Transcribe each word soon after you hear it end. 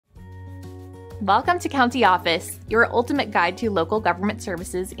Welcome to County Office, your ultimate guide to local government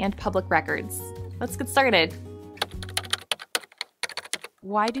services and public records. Let's get started.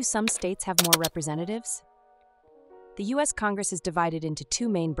 Why do some states have more representatives? The U.S. Congress is divided into two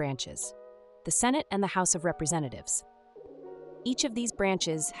main branches, the Senate and the House of Representatives. Each of these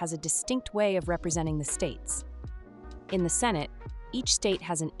branches has a distinct way of representing the states. In the Senate, each state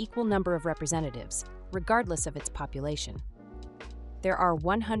has an equal number of representatives, regardless of its population. There are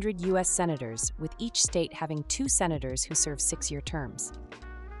 100 U.S. senators, with each state having 2 senators who serve 6-year terms.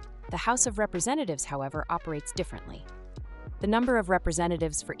 The House of Representatives, however, operates differently. The number of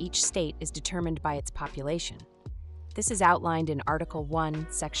representatives for each state is determined by its population. This is outlined in Article 1,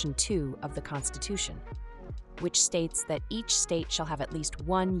 Section 2 of the Constitution, which states that each state shall have at least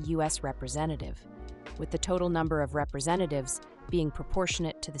 1 U.S. representative, with the total number of representatives being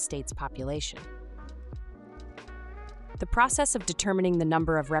proportionate to the state's population. The process of determining the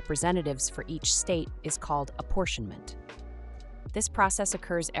number of representatives for each state is called apportionment. This process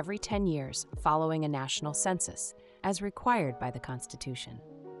occurs every 10 years following a national census, as required by the Constitution.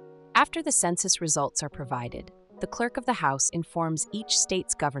 After the census results are provided, the clerk of the House informs each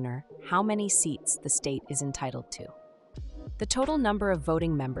state's governor how many seats the state is entitled to. The total number of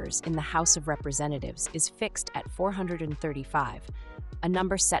voting members in the House of Representatives is fixed at 435, a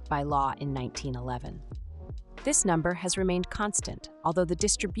number set by law in 1911. This number has remained constant, although the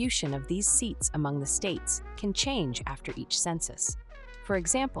distribution of these seats among the states can change after each census. For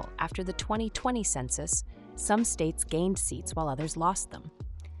example, after the 2020 census, some states gained seats while others lost them.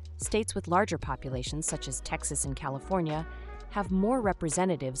 States with larger populations, such as Texas and California, have more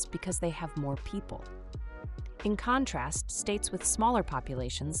representatives because they have more people. In contrast, states with smaller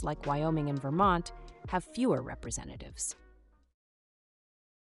populations, like Wyoming and Vermont, have fewer representatives.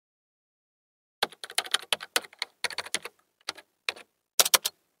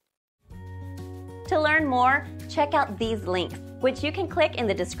 To learn more, check out these links, which you can click in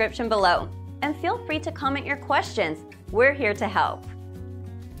the description below. And feel free to comment your questions. We're here to help.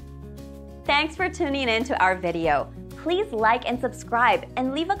 Thanks for tuning in to our video. Please like and subscribe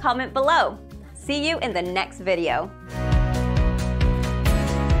and leave a comment below. See you in the next video.